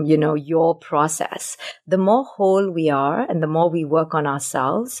on them, your process. The more whole we are and the more we work on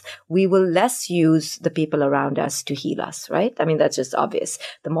ourselves, we will less use the people around us to heal us, right? I mean, that's just obvious.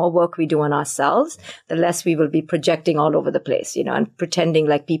 The more work we do on ourselves, the less we will be projecting all over the place, and pretending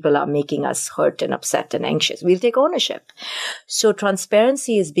like people are making us hurt and upset and anxious. We'll take ownership. So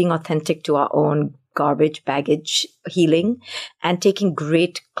transparency is being authentic to our own garbage, baggage, healing, and taking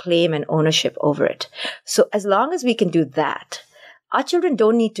great claim and ownership over it. So as long as we can do that, our children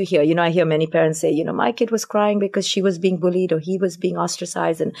don't need to hear, I hear many parents say, my kid was crying because she was being bullied or he was being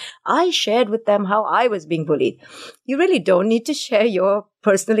ostracized. And I shared with them how I was being bullied. You really don't need to share your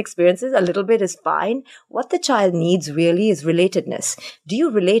personal experiences. A little bit is fine. What the child needs really is relatedness. Do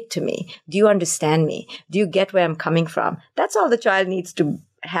you relate to me? Do you understand me? Do you get where I'm coming from? That's all the child needs to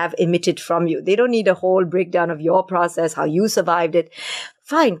have emitted from you. They don't need a whole breakdown of your process, how you survived it.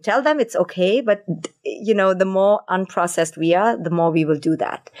 Fine, tell them it's okay, but the more unprocessed we are, the more we will do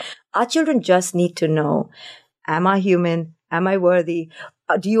that. Our children just need to know, am I human? Am I worthy?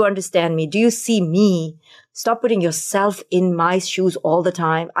 Do you understand me? Do you see me? Stop putting yourself in my shoes all the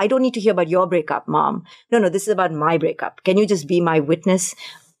time. I don't need to hear about your breakup, Mom. No, this is about my breakup. Can you just be my witness?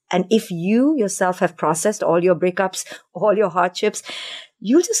 And if you yourself have processed all your breakups, all your hardships,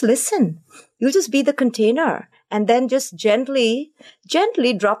 you'll just listen. You'll just be the container and then just gently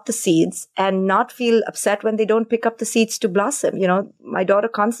drop the seeds and not feel upset when they don't pick up the seeds to blossom. My daughter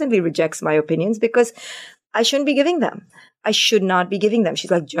constantly rejects my opinions because I shouldn't be giving them. I should not be giving them. She's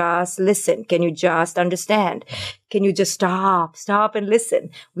like, just listen. Can you just understand? Can you just stop and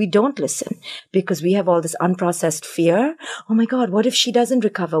listen? We don't listen because we have all this unprocessed fear. Oh my God, what if she doesn't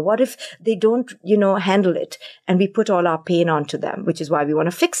recover? What if they don't, handle it? And we put all our pain onto them, which is why we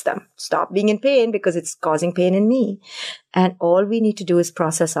want to fix them. Stop being in pain because it's causing pain in me. And all we need to do is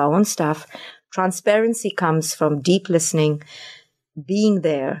process our own stuff. Transparency comes from deep listening, being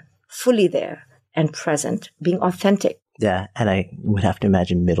there, fully there and present, being authentic. Yeah, and I would have to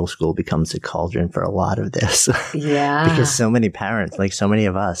imagine middle school becomes a cauldron for a lot of this. Yeah. Because so many parents, like so many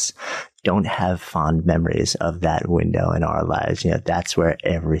of us, don't have fond memories of that window in our lives. That's where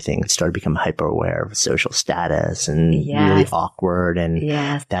everything started to become hyper aware of social status and really awkward. And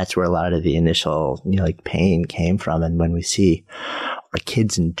that's where a lot of the initial, like pain came from. And when we see our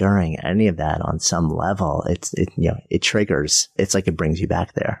kids enduring any of that on some level, it triggers. It's like it brings you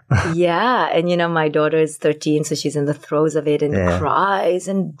back there. Yeah. And, my daughter is 13, so she's in the throes of it and cries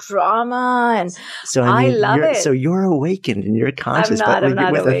and drama. And so, I love it. So you're awakened and you're conscious. I'm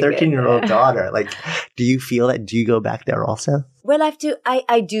not with awakened. A 13-year-old daughter, like, do you feel that? Do you go back there also? Well,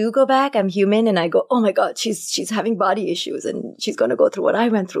 I do go back. I'm human and I go, oh my God, she's having body issues and she's going to go through what I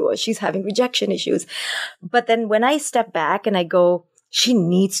went through, or she's having rejection issues. But then when I step back and I go, she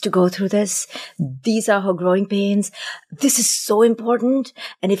needs to go through this. These are her growing pains. This is so important.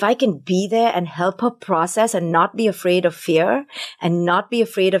 And if I can be there and help her process and not be afraid of fear and not be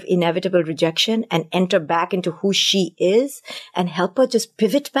afraid of inevitable rejection and enter back into who she is and help her just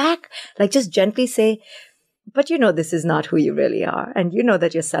pivot back, like just gently say, but this is not who you really are. And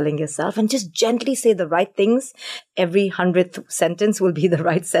that you're selling yourself, and just gently say the right things. Every 100th sentence will be the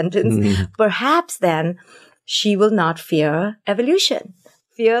right sentence. Mm-hmm. Perhaps then she will not fear evolution,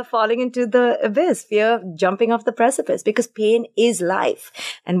 fear falling into the abyss, fear of jumping off the precipice, because pain is life.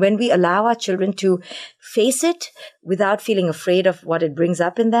 And when we allow our children to face it without feeling afraid of what it brings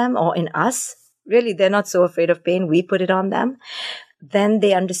up in them or in us, really, they're not so afraid of pain. We put it on them. Then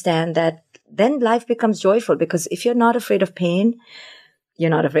they understand that then life becomes joyful, because if you're not afraid of pain, you're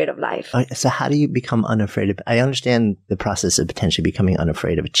not afraid of life. So how do you become unafraid of, I understand the process of potentially becoming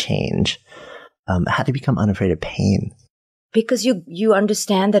unafraid of change. How do you become unafraid of pain? Because you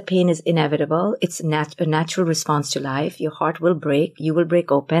understand that pain is inevitable. It's a natural response to life. Your heart will break. You will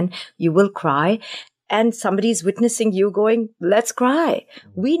break open. You will cry. And somebody's witnessing you going, let's cry.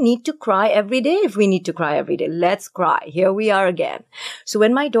 We need to cry every day. If we need to cry every day, let's cry. Here we are again. So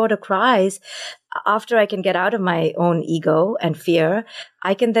when my daughter cries, after I can get out of my own ego and fear,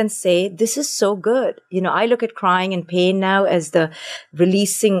 I can then say, this is so good. I look at crying and pain now as the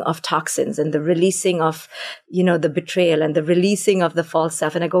releasing of toxins and the releasing of, the betrayal and the releasing of the false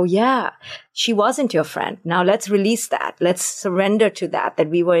self. And I go, yeah, she wasn't your friend. Now let's release that. Let's surrender to that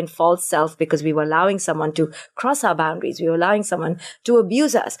we were in false self because we were allowing someone to cross our boundaries. We were allowing someone to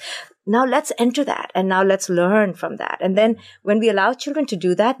abuse us. Now let's enter that, and now let's learn from that. And then when we allow children to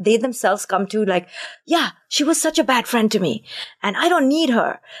do that, they themselves come to like, yeah, she was such a bad friend to me and I don't need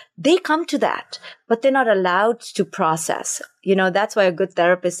her. They come to that, but they're not allowed to process. That's why a good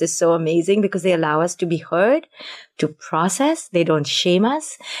therapist is so amazing, because they allow us to be heard, to process. They don't shame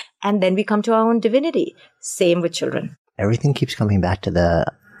us. And then we come to our own divinity. Same with children. Everything keeps coming back to the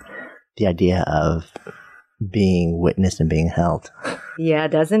idea of being witnessed and being held. Yeah,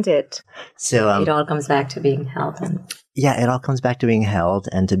 doesn't it? So it all comes back to being held. Yeah, it all comes back to being held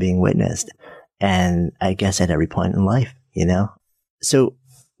and to being witnessed. And I guess at every point in life, So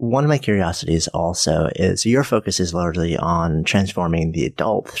one of my curiosities also is your focus is largely on transforming the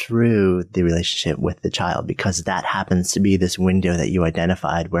adult through the relationship with the child, because that happens to be this window that you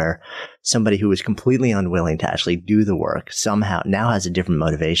identified where somebody who was completely unwilling to actually do the work somehow now has a different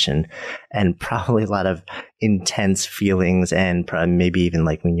motivation and probably a lot of intense feelings, and maybe even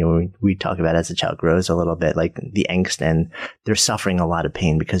like when we talk about as the child grows a little bit, like the angst, and they're suffering a lot of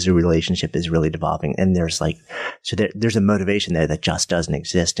pain because the relationship is really devolving. And there's there's a motivation there that just doesn't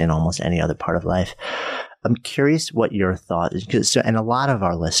exist in almost any other part of life. I'm curious what your thought is, and a lot of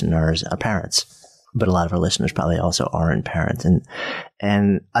our listeners are parents, but a lot of our listeners probably also aren't parents.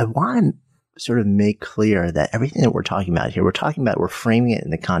 And I want to sort of make clear that everything that we're talking about here, we're framing it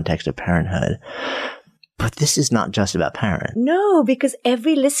in the context of parenthood. But this is not just about parents. No, because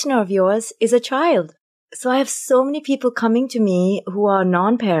every listener of yours is a child. So I have so many people coming to me who are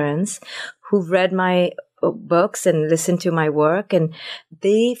non-parents, who've read my books and listened to my work, and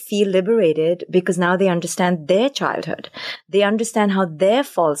they feel liberated because now they understand their childhood. They understand how their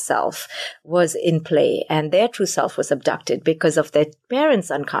false self was in play and their true self was abducted because of their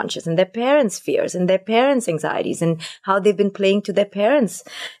parents' unconscious and their parents' fears and their parents' anxieties, and how they've been playing to their parents'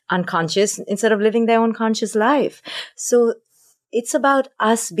 unconscious instead of living their own conscious life. So it's about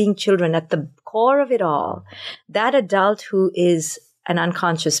us being children at the core of it all. That adult who is an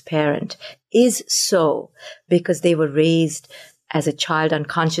unconscious parent is so because they were raised as a child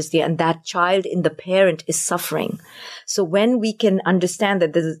unconsciously, and that child in the parent is suffering. So when we can understand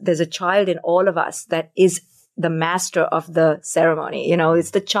that there's a child in all of us that is the master of the ceremony,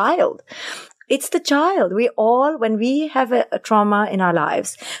 it's the child. It's the child. We all, when we have a trauma in our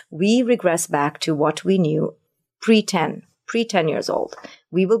lives, we regress back to what we knew pre-10, pre 10 years old.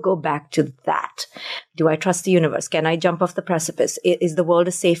 We will go back to that. Do I trust the universe? Can I jump off the precipice? Is the world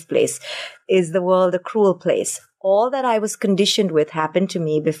a safe place? Is the world a cruel place? All that I was conditioned with happened to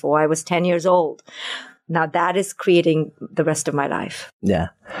me before I was 10 years old. Now that is creating the rest of my life. Yeah.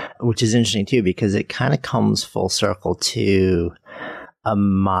 Which is interesting too, because it kind of comes full circle to a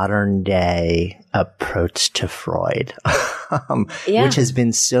modern day approach to Freud, which has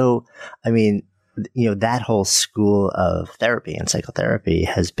been so, that whole school of therapy and psychotherapy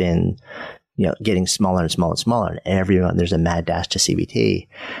has been, getting smaller and smaller and smaller. And everyone, there's a mad dash to CBT.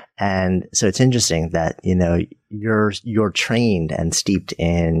 And so it's interesting that, you're trained and steeped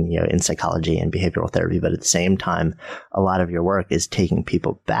in psychology and behavioral therapy, but at the same time, a lot of your work is taking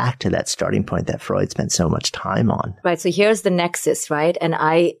people back to that starting point that Freud spent so much time on. Right. So here's the nexus, right? And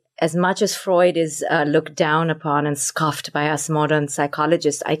as much as Freud is looked down upon and scoffed by us modern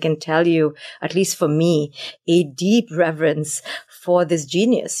psychologists, I can tell you, at least for me, a deep reverence for this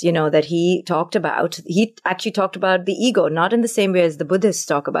genius, that he talked about. He actually talked about the ego, not in the same way as the Buddhists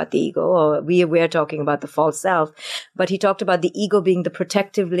talk about the ego, or we're talking about the false self, but he talked about the ego being the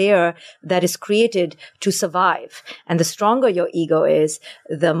protective layer that is created to survive. And the stronger your ego is,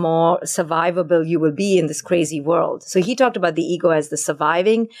 the more survivable you will be in this crazy world. So he talked about the ego as the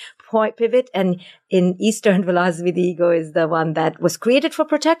surviving point pivot. And in Eastern philosophy, the ego is the one that was created for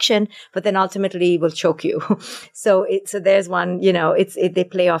protection, but then ultimately will choke you. So there's one, they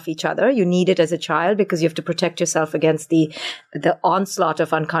play off each other. You need it as a child because you have to protect yourself against the onslaught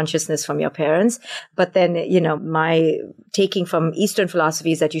of unconsciousness from your parents. But then, my taking from Eastern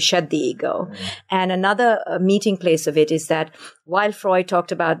philosophy is that you shed the ego. Mm-hmm. And another meeting place of it is that while Freud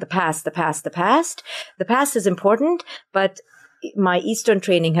talked about the past is important, but my Eastern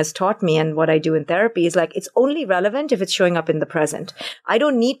training has taught me, and what I do in therapy is it's only relevant if it's showing up in the present. I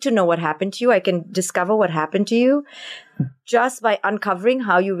don't need to know what happened to you. I can discover what happened to you just by uncovering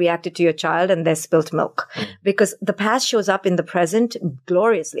how you reacted to your child and their spilt milk, because the past shows up in the present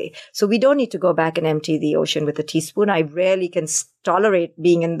gloriously. So we don't need to go back and empty the ocean with a teaspoon. I rarely can tolerate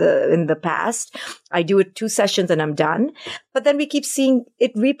being in the past. I do it 2 sessions and I'm done. But then we keep seeing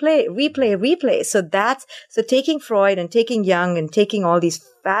it replay. So taking Freud and taking Jung and taking all these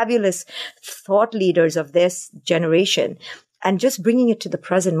fabulous thought leaders of this generation and just bringing it to the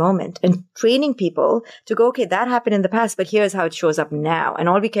present moment and training people to go, okay, that happened in the past, but here's how it shows up now. And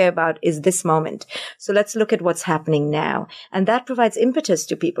all we care about is this moment. So let's look at what's happening now. And that provides impetus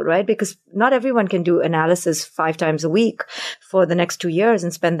to people, right? Because not everyone can do analysis 5 times a week for the next 2 years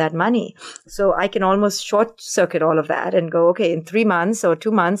and spend that money. So I can almost short circuit all of that and go, okay, in 3 months or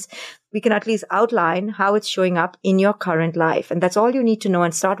 2 months, we can at least outline how it's showing up in your current life. And that's all you need to know,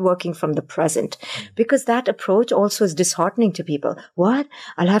 and start working from the present, because that approach also is disheartening to people. What?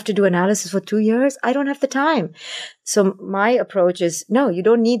 I'll have to do analysis for 2 years? I don't have the time. So my approach is, no, you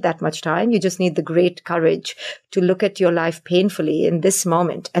don't need that much time. You just need the great courage to look at your life painfully in this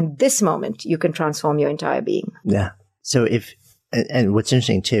moment. And this moment, you can transform your entire being. Yeah. So and what's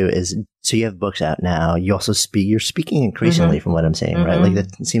interesting too is, so you have books out now. You also you're speaking increasingly from what I'm saying, right?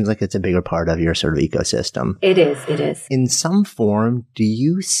 That seems like it's a bigger part of your sort of ecosystem. It is. In some form, do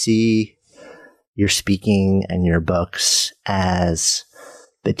you see your speaking and your books as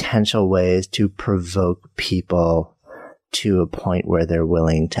potential ways to provoke people to a point where they're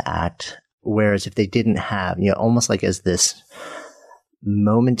willing to act? Whereas if they didn't have, almost like as this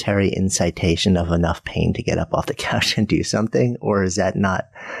momentary incitation of enough pain to get up off the couch and do something? Or is that not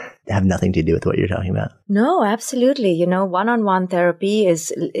have nothing to do with what you're talking about? No, absolutely. One-on-one therapy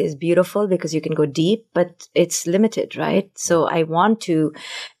is beautiful because you can go deep, but it's limited, right? So I want to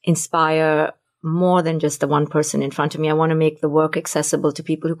inspire more than just the one person in front of me. I want to make the work accessible to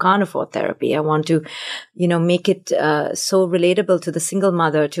people who can't afford therapy. I want to, make it so relatable to the single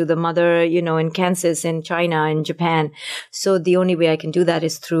mother, to the mother, in Kansas, in China, in Japan. So the only way I can do that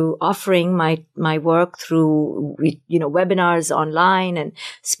is through offering my work through, webinars online and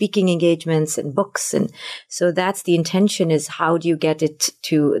speaking engagements and books. And so that's the intention, is how do you get it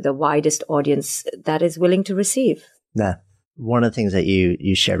to the widest audience that is willing to receive? Yeah. One of the things that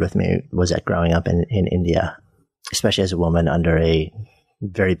you shared with me was that growing up in India, especially as a woman under a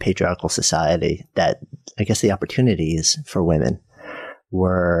very patriarchal society, that I guess the opportunities for women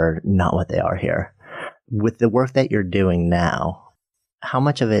were not what they are here. With the work that you're doing now, how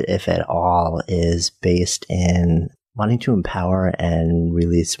much of it, if at all, is based in wanting to empower and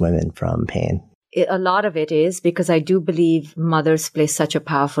release women from pain? A lot of it is because I do believe mothers play such a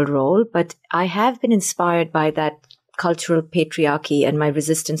powerful role, but I have been inspired by that cultural patriarchy and my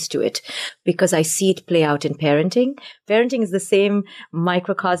resistance to it, because I see it play out in parenting. Parenting is the same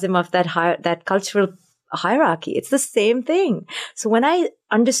microcosm of that cultural hierarchy. It's the same thing. So when I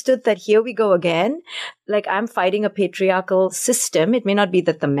understood that here we go again, like I'm fighting a patriarchal system. It may not be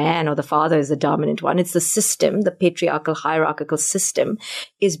that the man or the father is the dominant one. It's the system, the patriarchal hierarchical system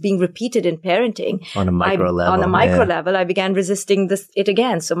is being repeated in parenting. On a micro level. On a micro level, I began resisting it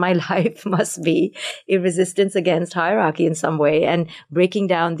again. So my life must be a resistance against hierarchy in some way and breaking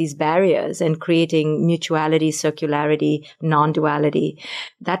down these barriers and creating mutuality, circularity, non-duality.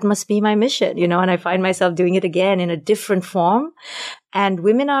 That must be my mission, and I find myself doing it again in a different form. And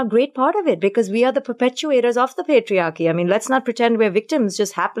women are a great part of it because we are the perpetuators of the patriarchy. I mean, let's not pretend we're victims,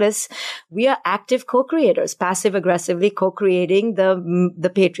 just hapless. We are active co-creators, passive-aggressively co-creating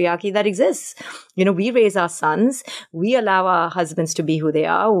the patriarchy that exists. We raise our sons. We allow our husbands to be who they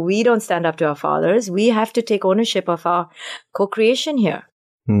are. We don't stand up to our fathers. We have to take ownership of our co-creation here.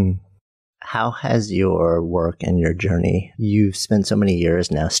 How has your work and your journey, you've spent so many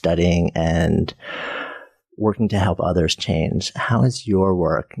years now studying and working to help others change. How has your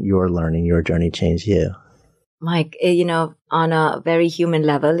work, your learning, your journey changed you? Mike, on a very human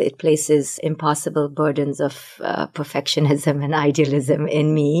level, it places impossible burdens of perfectionism and idealism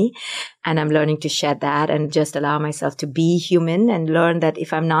in me. And I'm learning to shed that and just allow myself to be human and learn that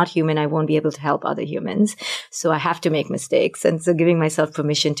if I'm not human, I won't be able to help other humans. So I have to make mistakes. And so giving myself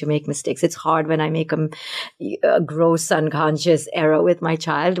permission to make mistakes. It's hard when I make a gross unconscious error with my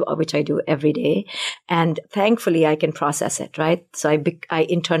child, which I do every day. And thankfully, I can process it, right? So I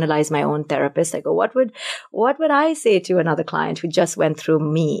internalize my own therapist. I go, what would I say to another client who just went through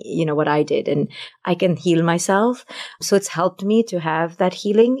me, what I did, and I can heal myself. So it's helped me to have that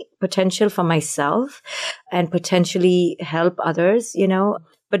healing potential for myself and potentially help others,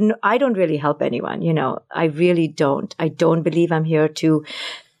 but no, I don't really help anyone. I really don't. I don't believe I'm here to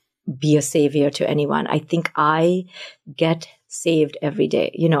be a savior to anyone. I think I get saved every day.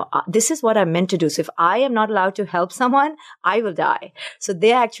 This is what I'm meant to do. So if I am not allowed to help someone, I will die. So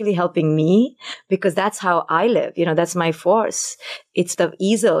they're actually helping me because that's how I live. That's my force. It's the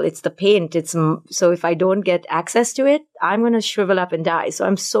easel. It's the paint. So if I don't get access to it, I'm going to shrivel up and die. So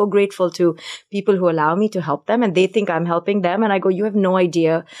I'm so grateful to people who allow me to help them and they think I'm helping them. And I go, you have no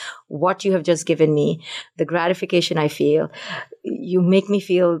idea what you have just given me, the gratification I feel. You make me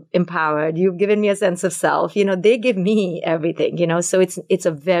feel empowered. You've given me a sense of self. They give me everything, so it's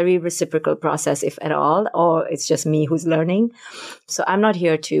a very reciprocal process, if at all, or it's just me who's learning. So I'm not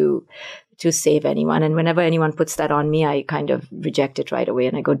here to save anyone. And whenever anyone puts that on me, I kind of reject it right away.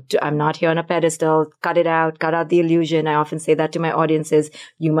 And I go, I'm not here on a pedestal. Cut it out. Cut out the illusion. I often say that to my audiences.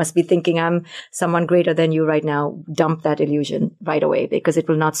 You must be thinking I'm someone greater than you right now. Dump that illusion right away because it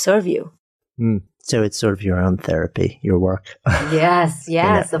will not serve you. So it's sort of your own therapy, your work. Yes,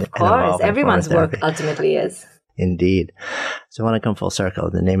 of course. Everyone's work ultimately is. Indeed. So I want to come full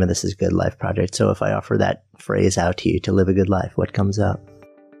circle. The name of this is Good Life Project. So if I offer that phrase out to you, to live a good life, what comes up?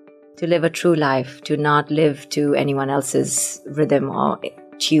 To live a true life, to not live to anyone else's rhythm or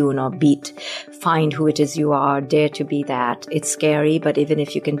tune or beat. Find who it is you are. Dare to be that. It's scary, but even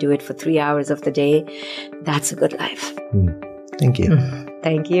if you can do it for 3 hours of the day, that's a good life. Thank you.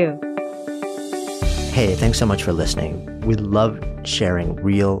 Thank you. Hey, thanks so much for listening. We love sharing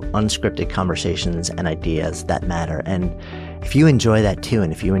real, unscripted conversations and ideas that matter. And if you enjoy that too,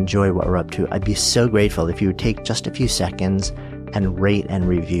 and if you enjoy what we're up to, I'd be so grateful if you would take just a few seconds and rate and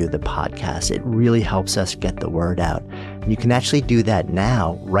review the podcast. It really helps us get the word out. And you can actually do that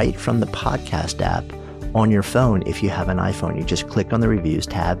now right from the podcast app on your phone. If you have an iPhone, you just click on the reviews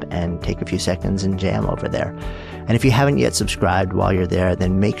tab and take a few seconds and jam over there. And if you haven't yet subscribed while you're there,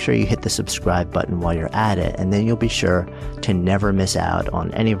 then make sure you hit the subscribe button while you're at it. And then you'll be sure to never miss out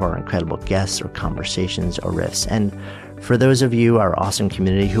on any of our incredible guests or conversations or riffs. And for those of you, our awesome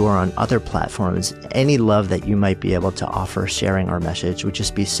community who are on other platforms, any love that you might be able to offer sharing our message would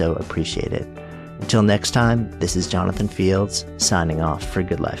just be so appreciated. Until next time, this is Jonathan Fields signing off for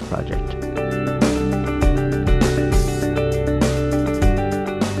Good Life Project.